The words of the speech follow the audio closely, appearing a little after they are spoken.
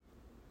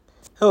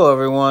Hello,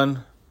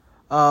 everyone.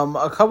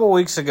 A couple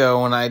weeks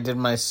ago when I did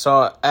my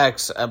Saw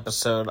X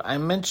episode, I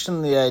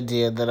mentioned the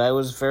idea that I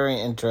was very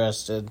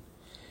interested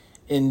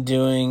in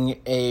doing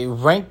a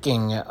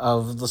ranking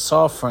of the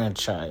Saw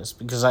franchise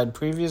because I'd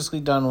previously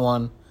done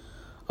one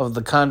of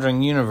the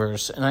Conjuring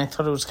universe, and I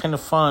thought it was kind of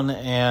fun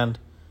and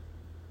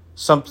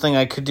something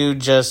I could do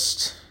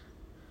just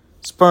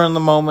spur in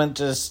the moment,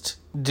 just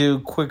do a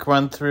quick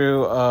run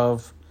through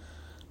of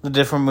the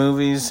different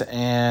movies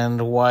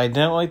and why I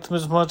didn't like them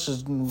as much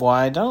as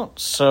why I don't.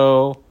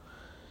 So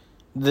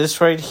this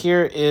right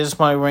here is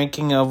my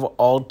ranking of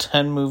all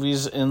 10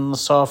 movies in the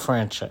Saw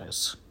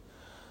franchise.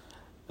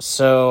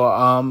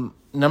 So,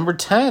 number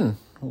 10,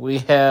 we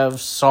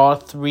have Saw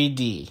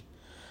 3D.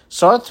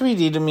 Saw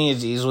 3D to me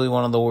is easily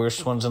one of the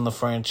worst ones in the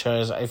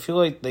franchise. I feel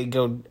like they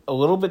go a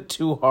little bit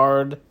too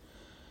hard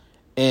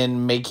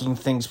in making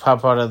things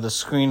pop out of the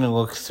screen and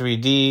look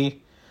 3D.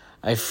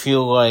 I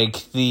feel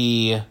like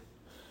the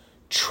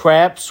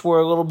traps were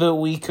a little bit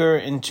weaker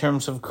in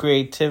terms of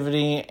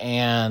creativity,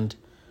 and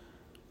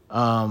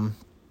I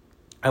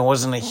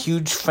wasn't a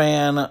huge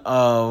fan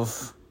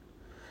of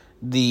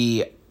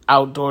the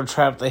outdoor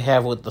trap they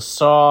have with the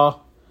saw.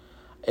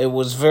 It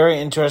was very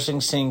interesting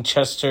seeing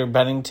Chester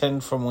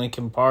Bennington from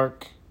Linkin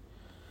Park,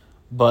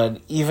 but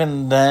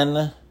even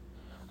then,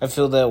 I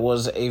feel that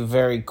was a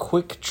very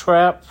quick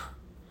trap.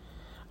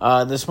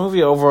 This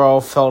movie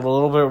overall felt a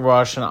little bit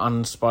rushed and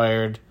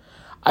uninspired.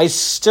 I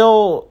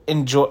still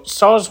enjoy...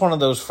 Saw is one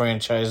of those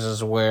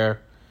franchises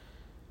where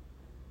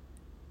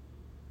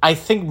I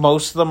think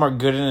most of them are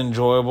good and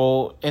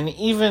enjoyable, and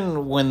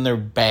even when they're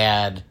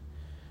bad,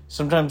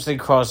 sometimes they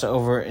cross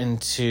over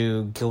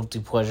into guilty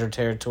pleasure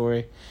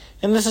territory,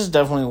 and this is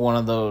definitely one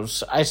of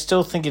those. I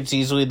still think it's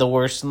easily the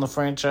worst in the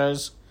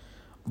franchise,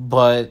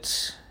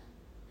 but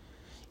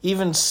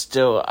even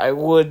still, I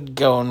would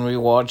go and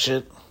rewatch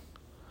it.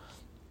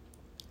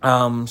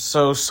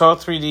 So Saw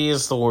 3D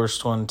is the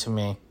worst one to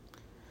me.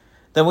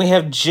 Then we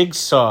have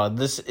Jigsaw.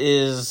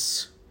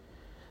 This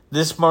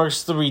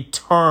marks the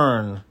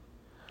return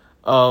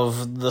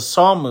of the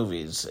Saw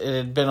movies. It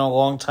had been a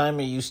long time.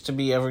 It used to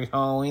be every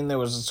Halloween there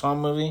was a Saw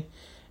movie.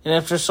 And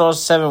after Saw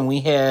 7, we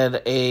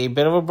had a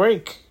bit of a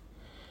break.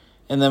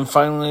 And then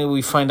finally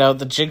we find out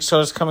that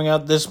Jigsaw is coming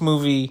out. This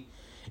movie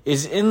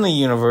is in the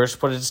universe,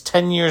 but it's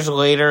 10 years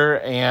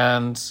later,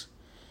 and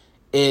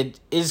it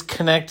is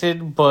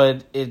connected,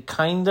 but it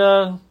kind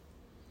of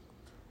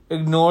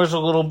ignores a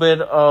little bit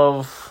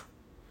of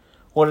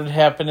what had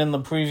happened in the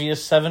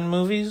previous 7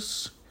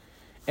 movies.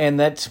 And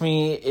that, to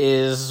me,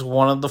 is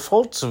one of the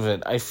faults of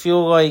it. I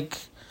feel like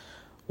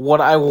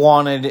what I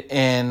wanted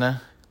in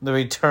the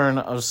return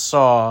of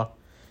Saw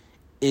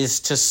is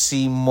to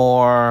see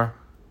more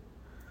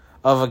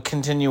of a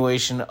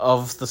continuation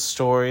of the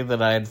story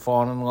that I had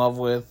fallen in love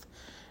with,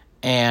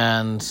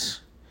 and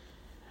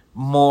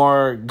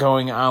more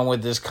going on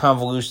with this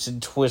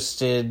convoluted,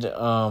 twisted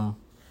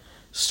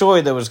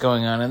story that was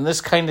going on. And this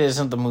kind of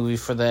isn't the movie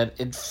for that.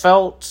 It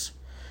felt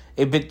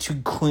a bit too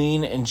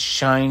clean and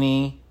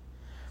shiny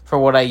for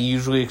what I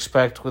usually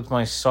expect with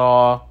my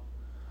Saw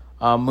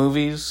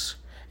movies.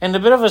 And a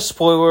bit of a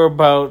spoiler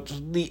about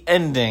the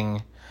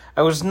ending.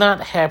 I was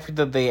not happy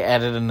that they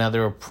added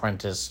another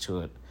apprentice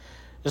to it,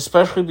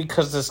 especially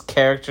because this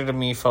character to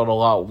me felt a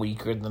lot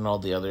weaker than all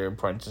the other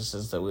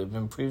apprentices that we've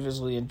been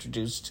previously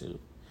introduced to.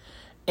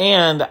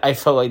 And I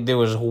felt like there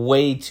was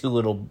way too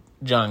little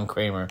John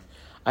Kramer.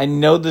 I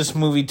know this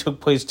movie took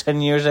place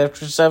 10 years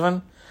after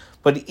 7,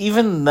 but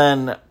even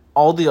then,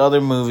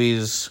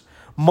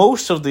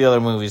 most of the other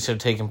movies have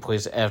taken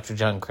place after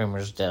John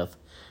Kramer's death.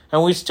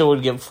 And we still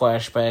would get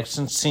flashbacks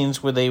and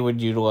scenes where they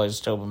would utilize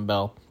Tobin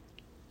Bell.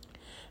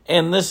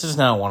 And this is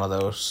not one of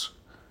those.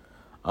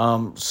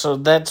 So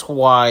that's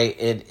why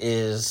it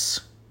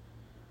is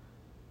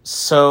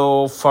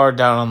so far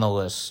down on the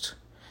list.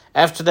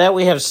 After that,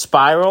 we have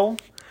Spiral.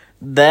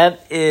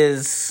 That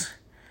is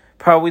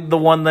probably the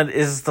one that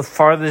is the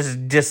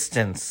farthest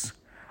distance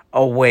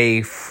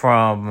away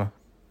from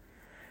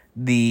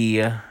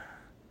the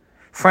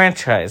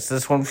franchise.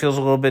 This one feels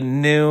a little bit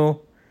new.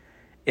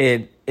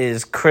 It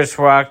is Chris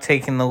Rock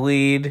taking the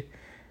lead.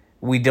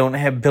 We don't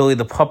have Billy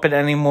the Puppet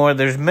anymore.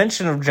 There's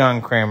mention of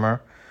John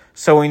Kramer,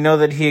 so we know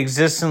that he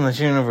exists in this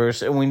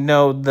universe, and we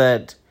know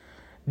that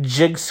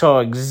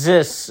Jigsaw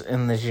exists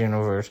in this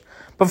universe.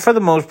 But for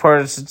the most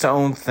part, it's its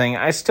own thing.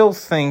 I still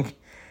think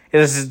it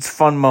is its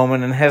fun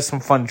moment and has some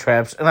fun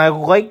traps, and I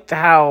liked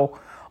how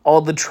all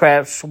the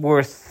traps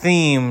were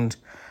themed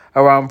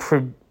around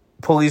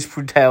police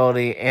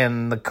brutality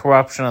and the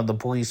corruption of the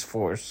police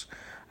force.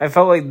 I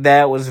felt like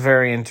that was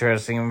very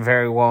interesting and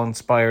very well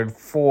inspired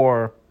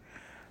for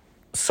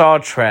Saw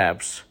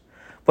traps.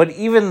 But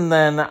even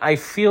then, I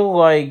feel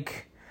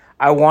like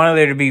I wanted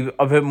there to be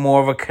a bit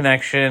more of a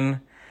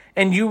connection,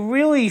 and you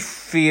really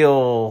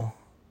feel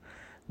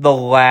the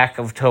lack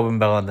of Tobin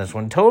Bell in this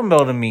one. Tobin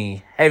Bell, to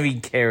me, heavy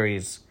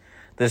carries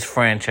this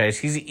franchise.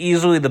 He's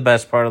easily the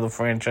best part of the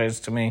franchise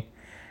to me.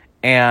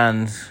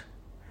 And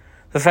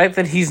the fact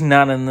that he's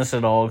not in this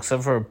at all,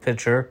 except for a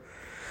picture,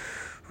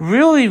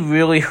 really,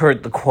 really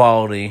hurt the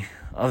quality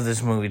of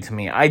this movie to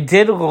me. I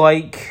did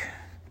like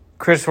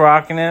Chris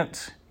Rock in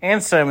it,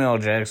 and Samuel L.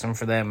 Jackson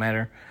for that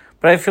matter,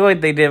 but I feel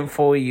like they didn't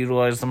fully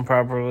utilize them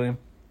properly.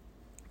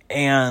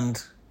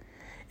 And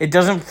it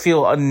doesn't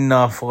feel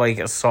enough like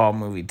a Saw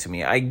movie to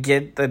me. I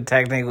get that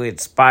technically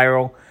it's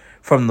Spiral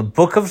from the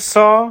Book of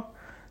Saw,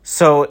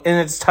 so in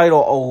its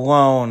title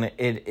alone,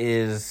 it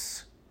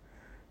is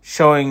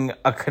showing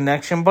a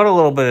connection, but a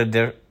little bit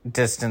of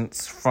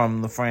distance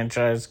from the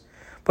franchise.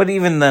 But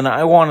even then,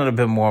 I wanted a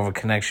bit more of a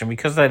connection,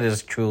 because that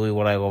is truly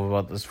what I love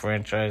about this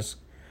franchise.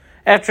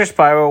 After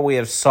Spiral, we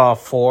have Saw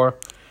 4.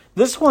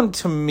 This one,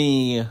 to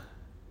me,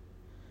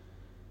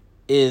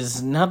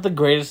 is not the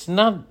greatest,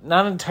 not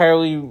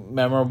entirely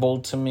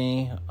memorable to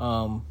me.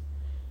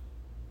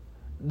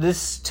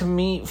 This, to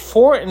me,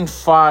 4 and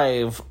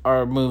 5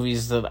 are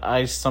movies that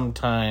I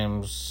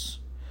sometimes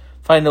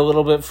find a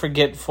little bit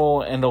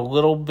forgetful and a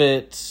little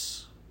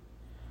bit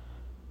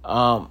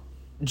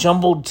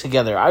jumbled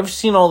together. I've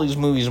seen all these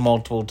movies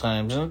multiple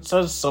times, and it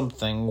says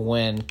something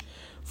when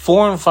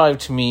 4 and 5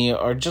 to me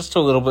are just a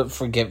little bit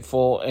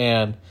forgetful,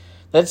 and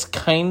that's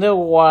kind of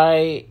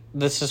why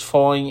this is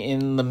falling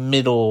in the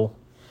middle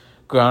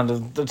ground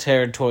of the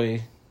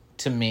territory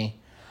to me.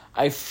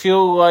 I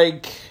feel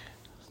like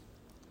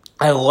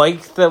I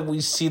like that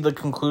we see the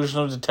conclusion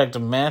of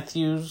Detective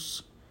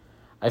Matthews.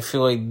 I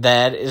feel like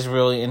that is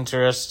really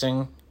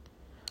interesting.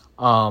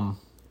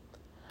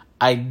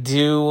 I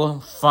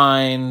do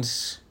find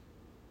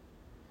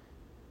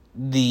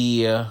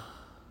the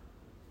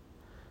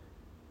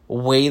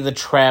way the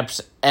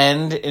traps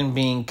end in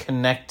being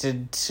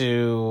connected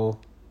to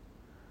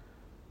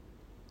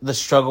the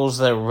struggles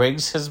that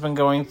Riggs has been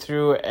going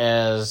through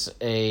as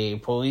a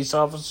police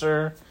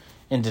officer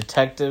and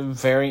detective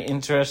very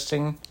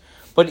interesting.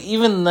 But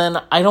even then,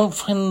 I don't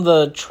find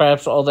the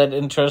traps all that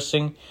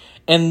interesting.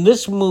 And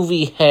this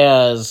movie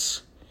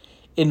has,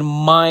 in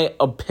my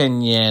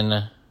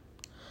opinion,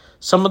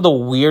 some of the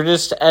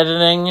weirdest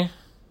editing,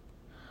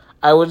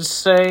 I would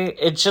say.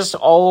 It just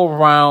all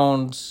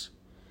around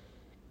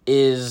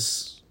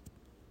is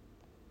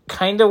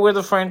kind of where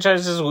the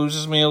franchise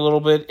loses me a little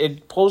bit.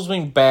 It pulls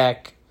me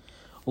back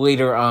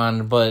later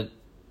on, but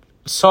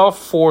Saw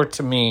 4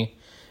 to me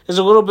is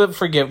a little bit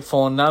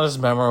forgetful and not as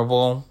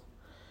memorable,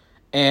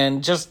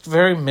 and just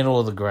very middle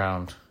of the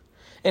ground.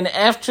 And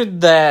after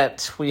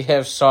that, we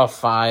have Saw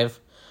 5.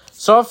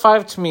 Saw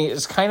 5 to me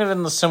is kind of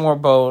in the similar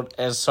boat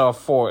as Saw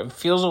 4. It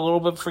feels a little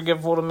bit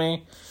forgetful to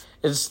me.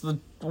 It's the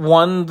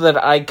one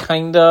that I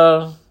kind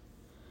of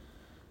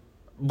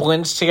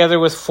blends together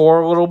with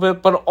 4 a little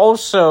bit, but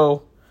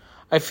also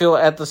I feel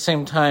at the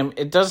same time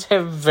it does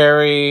have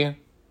very,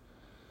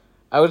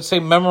 I would say,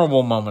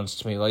 memorable moments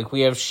to me. Like,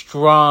 we have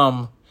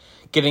Strom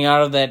getting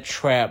out of that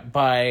trap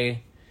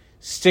by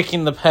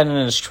sticking the pen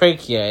in his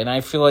trachea, and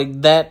I feel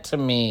like that to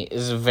me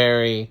is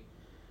very,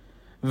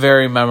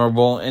 very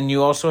memorable. And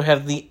you also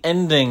have the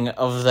ending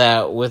of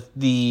that with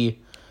the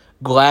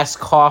glass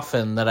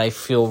coffin that I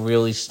feel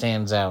really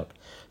stands out.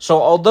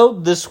 So although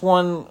this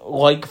one,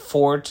 like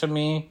 4 to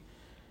me,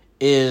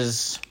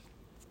 is,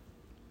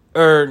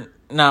 or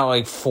not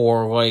like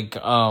 4, like,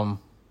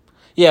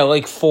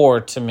 like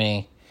 4 to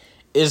me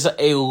is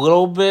a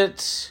little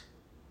bit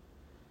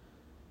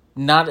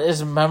not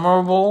as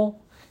memorable,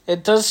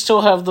 it does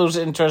still have those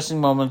interesting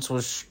moments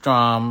with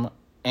Strom,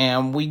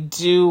 and we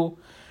do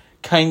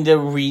kind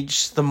of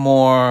reach the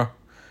more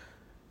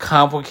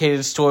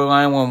complicated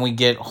storyline when we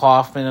get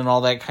Hoffman and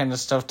all that kind of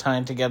stuff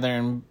tying together,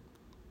 and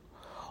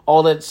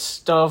all that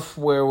stuff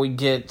where we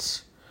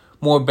get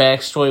more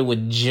backstory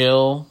with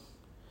Jill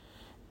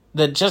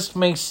that just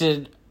makes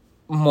it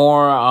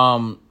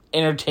more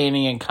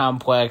entertaining and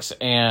complex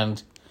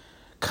and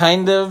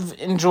kind of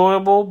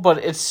enjoyable, but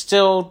it's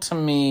still, to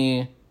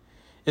me,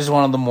 is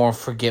one of the more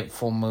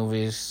forgetful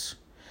movies.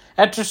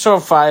 After Saw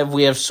 5,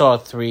 we have Saw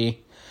 3.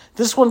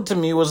 This one, to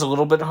me, was a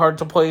little bit hard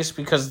to place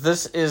because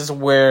this is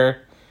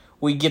where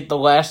we get the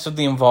last of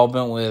the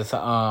involvement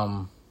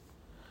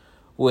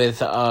with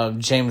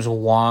James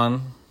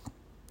Wan.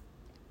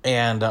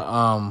 And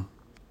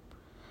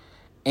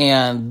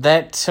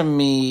that, to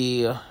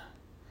me,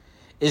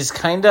 is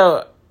kind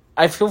of,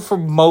 I feel for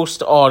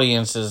most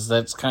audiences,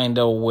 that's kind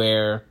of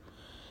where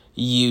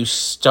you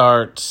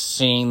start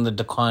seeing the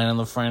decline in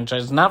the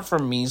franchise. Not for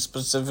me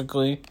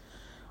specifically,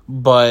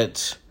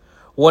 but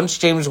once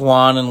James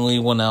Wan and Leigh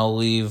Whannell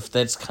leave,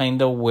 that's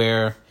kind of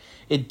where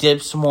it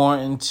dips more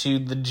into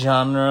the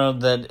genre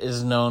that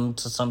is known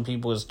to some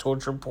people as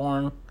torture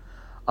porn.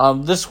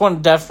 This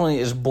one definitely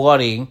is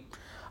bloody.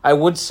 I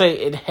would say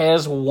it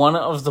has one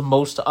of the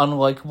most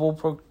unlikable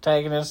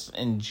protagonists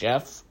in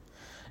Jeff.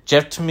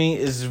 Jeff, to me,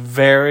 is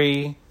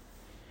very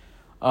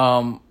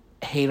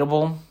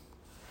hateable.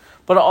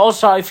 But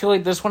also, I feel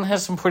like this one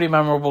has some pretty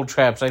memorable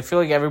traps. I feel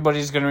like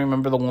everybody's going to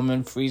remember the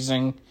woman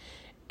freezing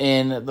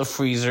in the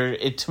freezer.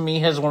 It, to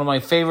me, has one of my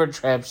favorite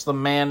traps. The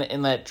man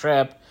in that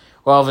trap,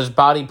 where all of his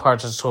body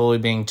parts are slowly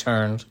being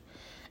turned.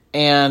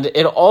 And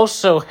it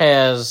also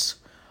has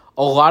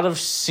a lot of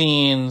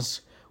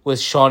scenes with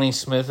Shawnee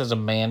Smith as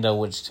Amanda,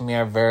 which to me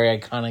are very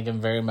iconic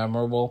and very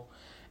memorable.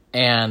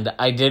 And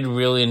I did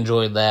really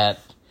enjoy that.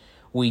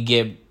 We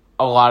get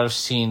a lot of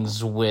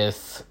scenes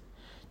with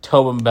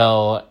Tobin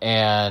Bell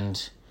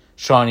and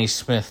Shawnee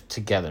Smith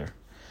together.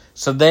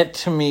 So that,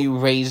 to me,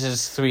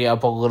 raises 3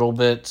 up a little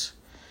bit.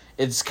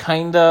 It's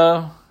kind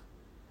of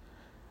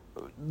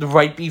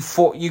right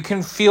before... You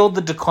can feel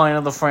the decline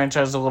of the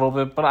franchise a little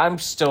bit, but I'm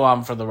still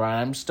on for the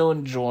ride. I'm still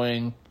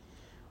enjoying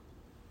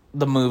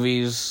the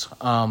movies,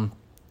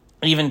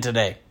 even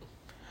today.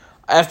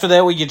 After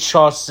that, we get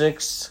Saw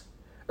 6.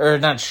 Or,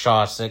 not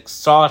Saw 6.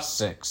 Saw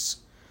 6.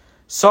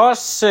 Saw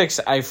 6,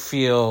 I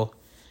feel,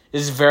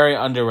 is very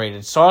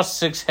underrated. Saw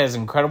 6 has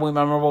incredibly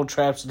memorable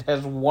traps. It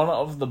has one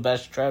of the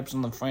best traps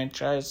in the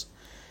franchise.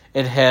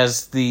 It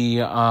has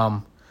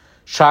the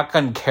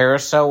shotgun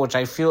carousel, which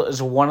I feel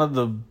is one of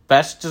the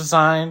best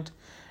designed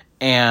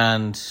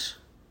and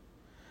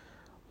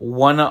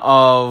one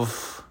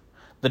of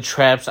the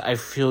traps I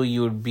feel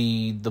you would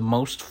be the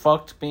most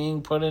fucked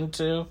being put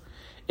into.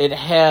 It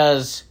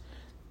has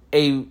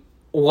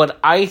what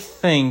I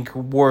think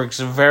works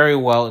very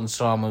well in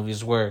Saw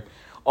movies, where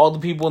all the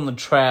people in the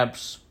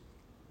traps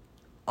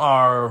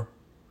are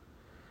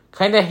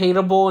kind of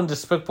hateable and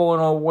despicable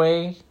in a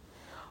way.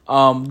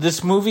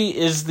 This movie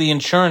is the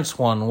insurance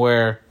one,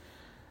 where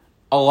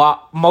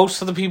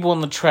most of the people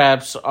in the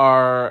traps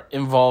are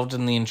involved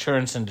in the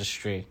insurance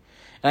industry.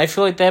 And I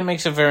feel like that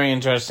makes it very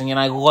interesting, and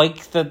I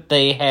like that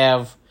they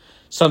have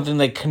something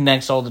that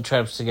connects all the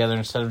traps together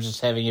instead of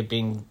just having it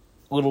being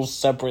little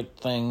separate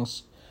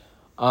things.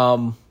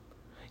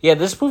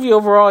 This movie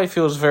overall I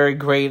feel is very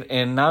great,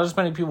 and not as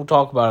many people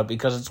talk about it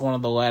because it's one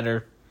of the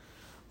latter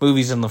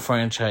movies in the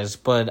franchise,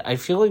 but I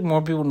feel like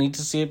more people need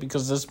to see it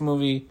because this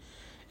movie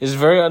is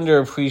very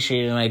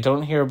underappreciated, and I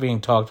don't hear it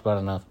being talked about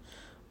enough.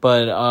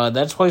 But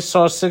that's why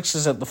Saw 6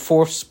 is at the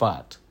 4th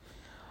spot.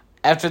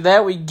 After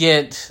that, we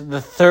get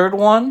the third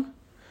one,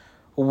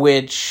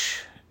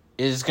 which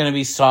is going to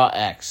be Saw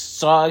X.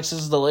 Saw X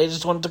is the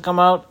latest one to come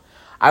out.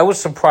 I was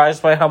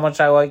surprised by how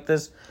much I like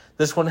this.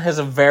 This one has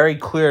a very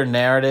clear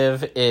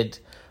narrative. It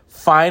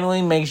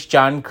finally makes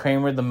John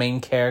Kramer the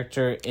main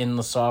character in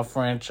the Saw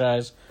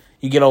franchise.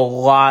 You get a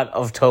lot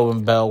of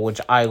Tobin Bell,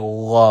 which I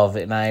love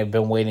and I have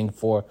been waiting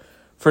for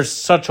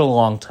such a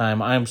long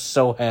time. I'm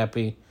so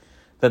happy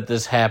that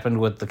this happened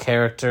with the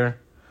character.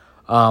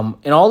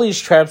 And all these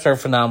traps are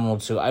phenomenal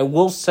too. I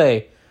will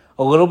say,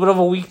 a little bit of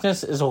a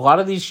weakness is a lot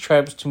of these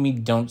traps to me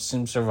don't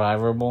seem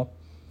survivable.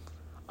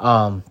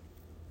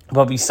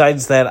 But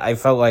besides that, I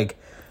felt like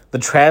the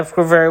traps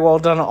were very well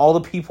done. All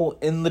the people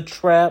in the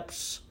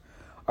traps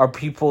are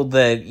people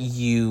that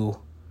you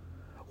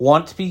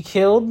want to be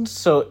killed.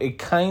 So it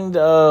kind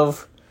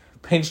of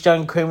paints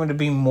John Kramer to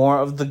be more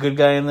of the good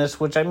guy in this,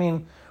 which, I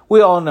mean,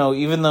 we all know,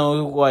 even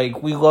though,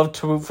 we love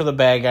to root for the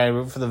bad guy,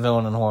 root for the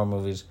villain in horror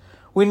movies,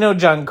 we know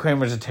John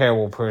Kramer's a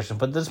terrible person,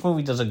 but this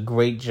movie does a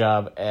great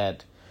job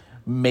at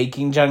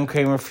making John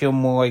Kramer feel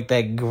more like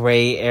that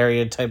gray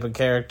area type of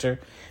character.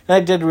 And I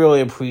did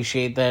really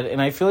appreciate that.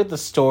 And I feel like the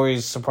story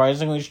is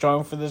surprisingly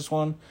strong for this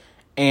one.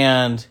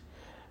 And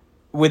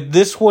with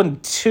this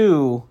one,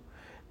 too,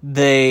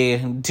 they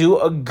do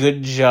a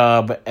good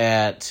job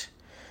at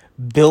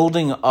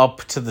building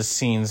up to the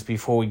scenes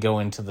before we go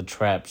into the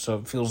trap. So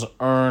it feels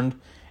earned,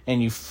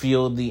 and you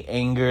feel the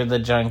anger that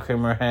John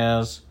Kramer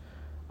has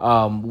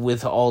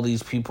with all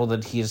these people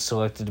that he has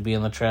selected to be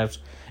in the traps.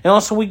 And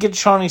also we get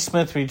Shawnee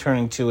Smith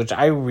returning too, which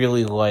I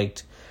really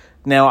liked.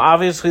 Now,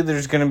 obviously,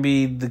 there's going to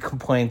be the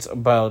complaints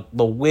about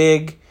the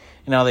wig,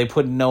 and how they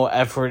put no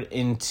effort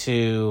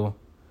into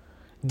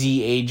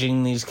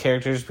de-aging these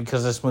characters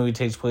because this movie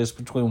takes place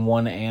between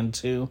 1 and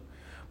 2.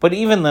 But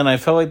even then, I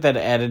felt like that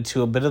added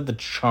to a bit of the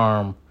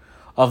charm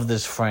of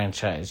this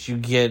franchise. You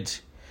get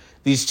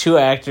these two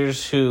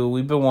actors who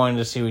we've been wanting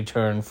to see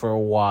return for a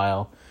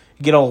while.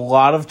 You get a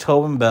lot of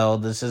Tobin Bell.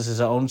 This is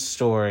his own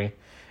story.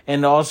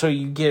 And also,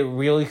 you get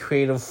really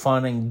creative,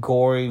 fun, and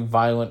gory,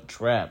 violent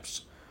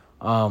traps.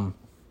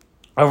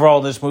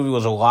 Overall, this movie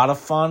was a lot of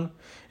fun.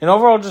 And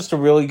overall, just a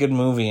really good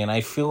movie. And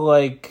I feel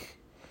like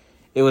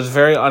it was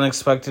very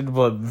unexpected,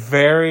 but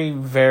very,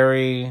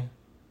 very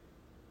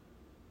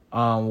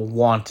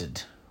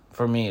wanted.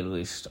 For me, at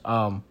least.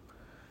 So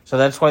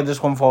that's why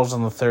this one falls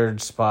on the 3rd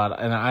spot.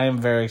 And I am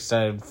very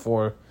excited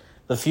for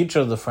the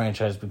future of the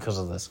franchise because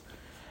of this.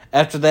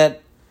 After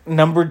that,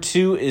 number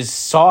 2 is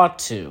Saw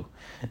 2.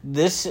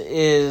 This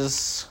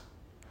is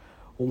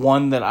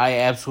one that I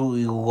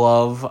absolutely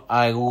love.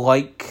 I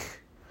like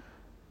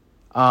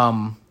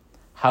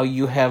how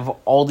you have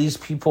all these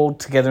people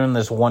together in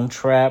this one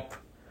trap.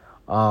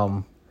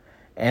 And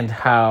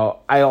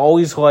how I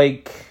always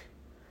like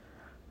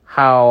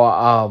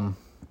how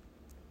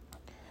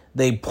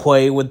they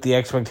play with the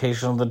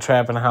expectation of the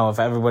trap, and how if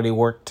everybody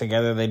worked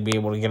together, they'd be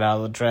able to get out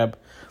of the trap.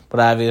 But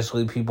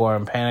obviously, people are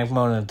in panic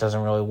mode, and it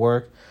doesn't really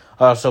work.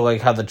 I also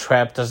like how the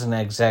trap doesn't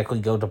exactly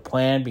go to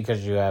plan,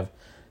 because you have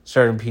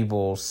certain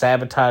people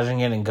sabotaging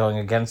it and going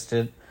against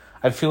it.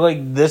 I feel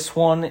like this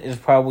one is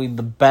probably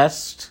the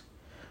best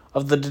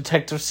of the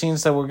detective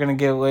scenes that we're going to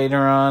get later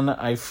on.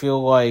 I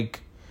feel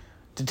like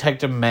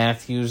Detective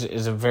Matthews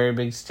is a very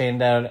big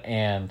standout,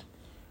 and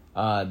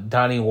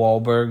Donnie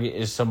Wahlberg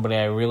is somebody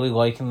I really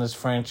like in this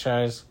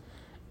franchise.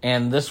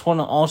 And this one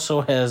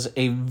also has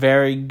a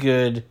very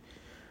good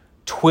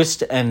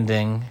twist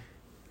ending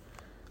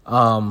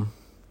that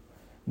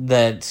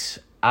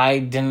I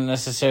didn't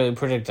necessarily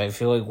predict. I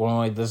feel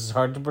like this is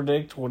hard to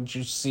predict. Once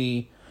you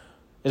see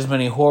as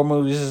many horror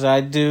movies as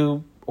I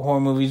do, horror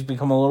movies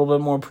become a little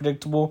bit more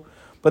predictable.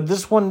 But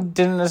this one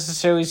didn't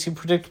necessarily seem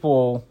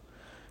predictable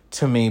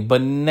to me.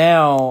 But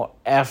now,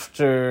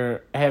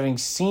 after having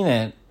seen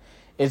it,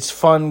 it's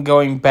fun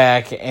going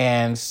back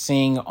and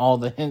seeing all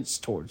the hints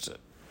towards it.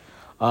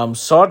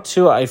 Saw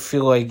 2, I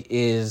feel like,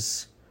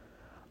 is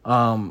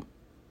honestly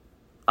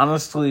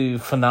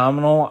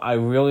phenomenal. I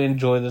really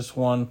enjoy this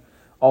one.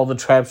 All the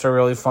traps are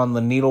really fun. The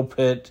needle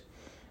pit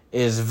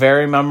is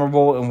very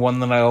memorable and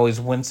one that I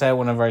always wince at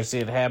whenever I see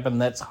it happen.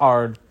 That's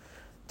hard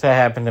to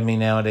happen to me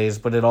nowadays,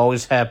 but it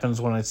always happens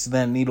when I see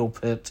that needle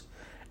pit.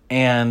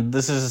 And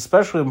this is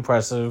especially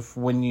impressive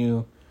when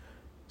you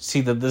see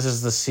that this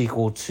is the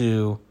sequel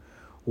to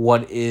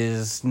what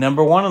is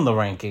number 1 in the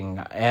ranking.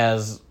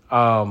 As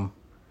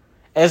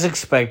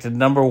expected,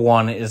 number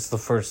 1 is the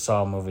first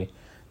Saw movie.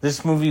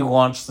 This movie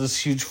launched this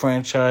huge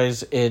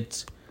franchise.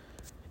 It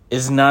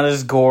is not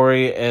as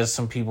gory as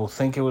some people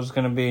think it was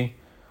going to be.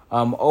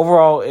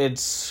 Overall,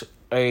 it's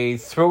a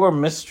thriller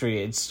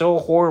mystery. It's still a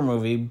horror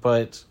movie,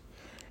 but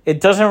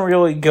it doesn't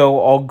really go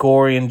all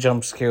gory and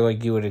jump scare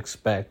like you would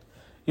expect.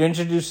 You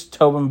introduce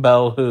Tobin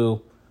Bell,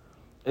 who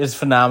is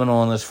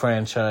phenomenal in this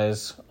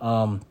franchise.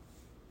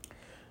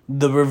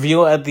 The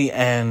reveal at the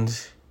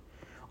end,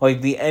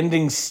 like the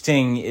ending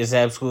sting, is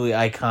absolutely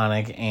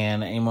iconic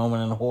and a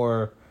moment in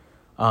horror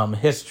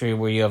history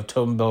where you have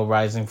Tobin Bell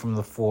rising from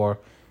the floor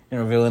and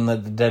revealing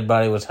that the dead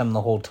body was him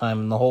the whole time,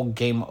 and the whole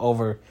game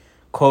over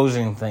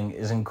closing thing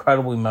is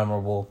incredibly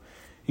memorable.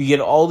 You get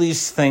all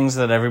these things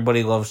that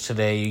everybody loves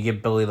today. You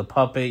get Billy the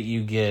Puppet,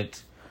 you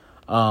get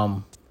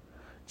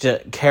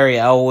Cary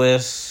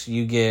Elwes,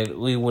 you get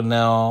Lee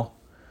Winnell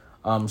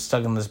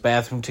stuck in this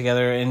bathroom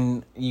together,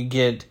 and you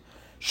get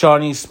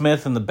Shawnee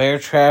Smith in the bear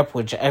trap,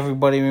 which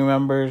everybody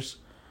remembers.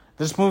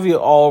 This movie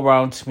all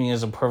around to me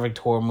is a perfect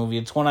horror movie.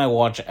 It's one I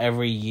watch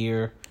every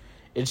year.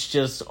 It's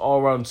just all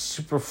around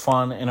super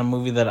fun and a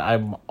movie that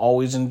I'm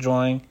always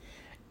enjoying.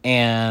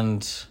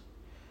 And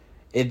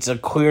it's a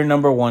clear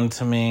number 1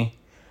 to me.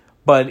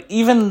 But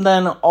even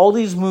then, all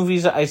these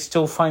movies I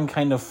still find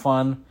kind of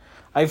fun.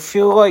 I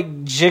feel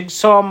like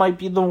Jigsaw might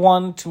be the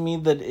one to me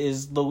that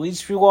is the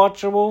least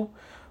rewatchable.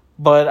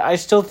 But I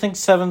still think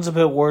 7's a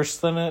bit worse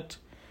than it.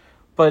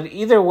 But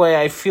either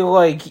way, I feel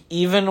like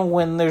even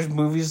when there's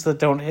movies that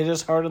don't hit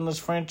as hard in this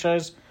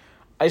franchise,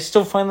 I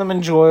still find them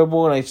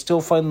enjoyable and I still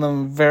find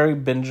them very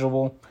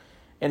bingeable.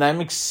 And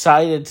I'm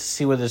excited to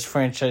see where this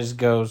franchise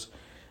goes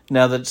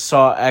now that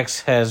Saw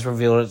X has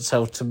revealed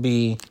itself to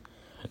be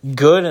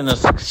good and a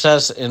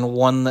success and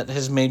one that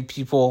has made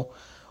people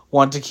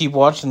want to keep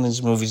watching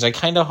these movies. I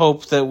kind of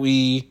hope that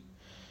we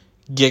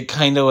get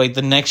kind of like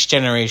the next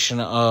generation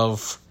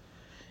of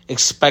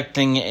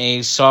expecting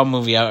a Saw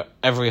movie out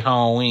every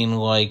Halloween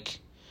like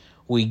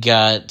we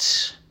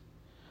got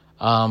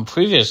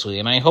previously.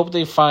 And I hope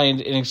they find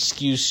an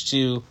excuse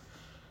to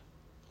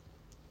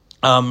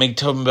make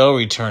Tobin Bell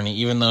return,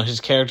 even though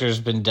his character has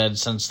been dead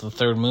since the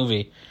 3rd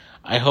movie.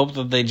 I hope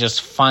that they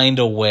just find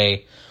a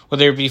way,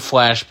 whether it be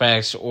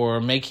flashbacks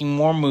or making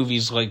more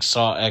movies like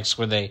Saw X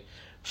where they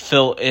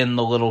fill in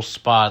the little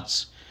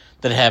spots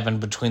that happen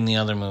between the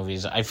other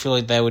movies. I feel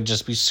like that would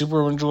just be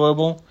super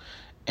enjoyable.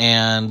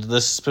 And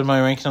this has been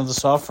my ranking of the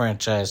Saw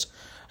franchise.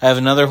 I have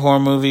another horror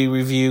movie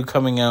review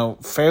coming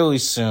out fairly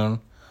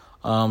soon.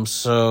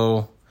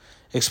 So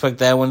expect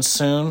that one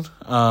soon.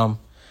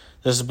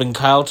 This has been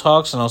Kyle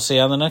Talks, and I'll see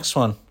you on the next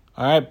one.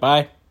 All right,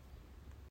 bye.